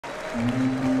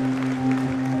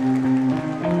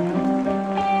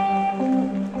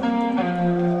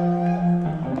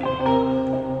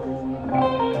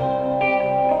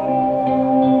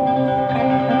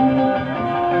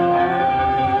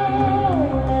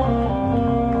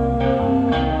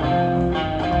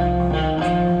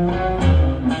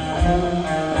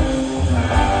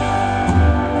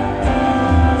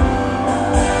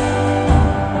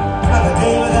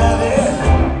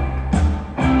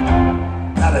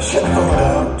Ship going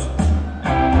out.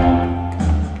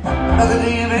 Another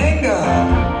day of anger,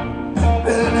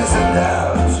 bitterness and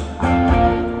doubt.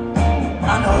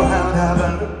 I know how it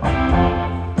happened.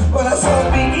 Well, I saw it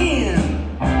begin.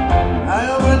 I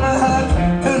opened my heart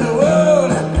to the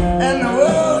world, and the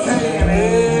world came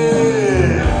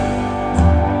in.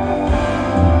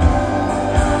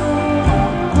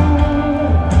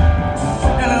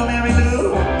 Hello, Mary Lou.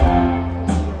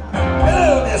 Hello,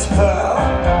 Miss Pearl.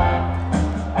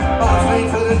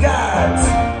 For the gods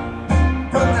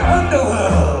from the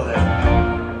underworld,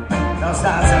 no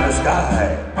stars in the sky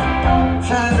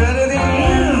shine brighter than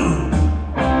you.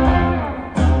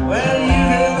 Well, you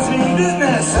girls mean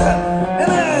business,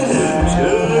 and I do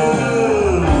too.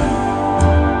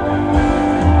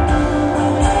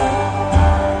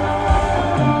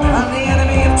 I'm the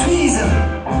enemy of treason,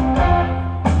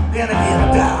 the enemy of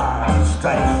dark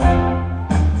strife.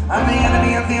 I'm the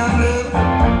enemy of the unloved,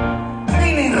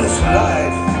 meaningless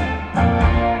life. I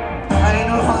ain't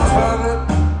no false prophet.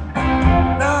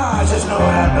 No, I just know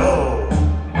what I know.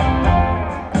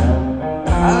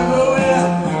 I go where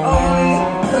only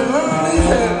the lonely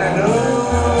can go.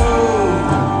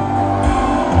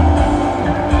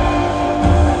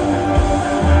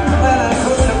 When I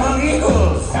coast among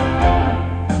eagles,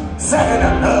 second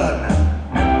to none,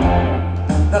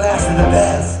 the last of the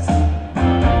best.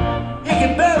 You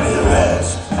can bury the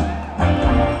rest.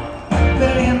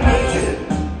 Bury and make it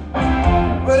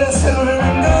with a silver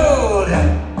and gold,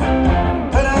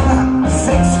 but I'm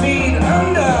 6 feet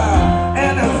under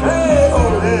and afraid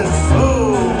for this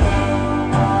soul.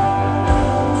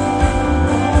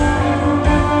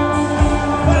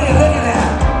 What are you looking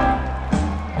at?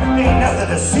 Ain't nothing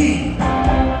to see,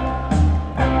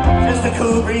 just a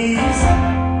cool breeze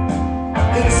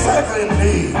encircling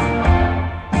me.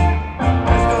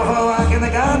 Let's go for a walk in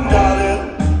the garden, darling.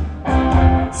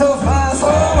 So far, so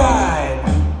wide,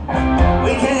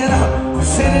 we can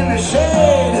sit in the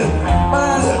shade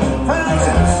by the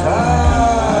fountain side.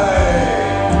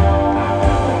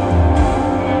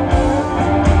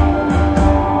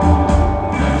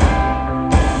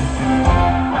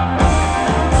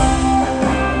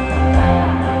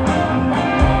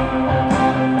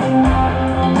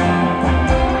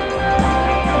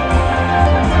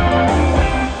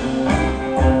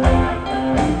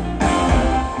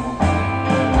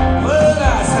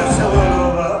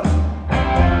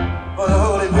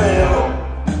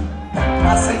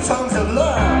 Songs of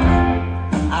love,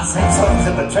 I sing songs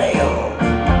of betrayal.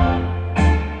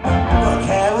 I don't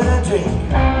care what I drink,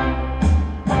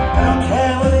 I don't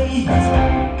care what I eat.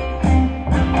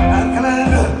 I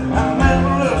climbed a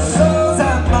mountain of souls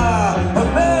at my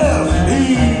bare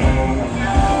feet.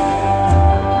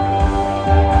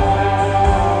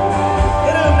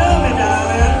 You don't know me,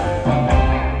 darling,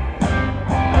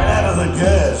 but never the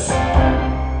guess.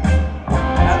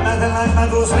 I'm nothing like my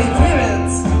ghostly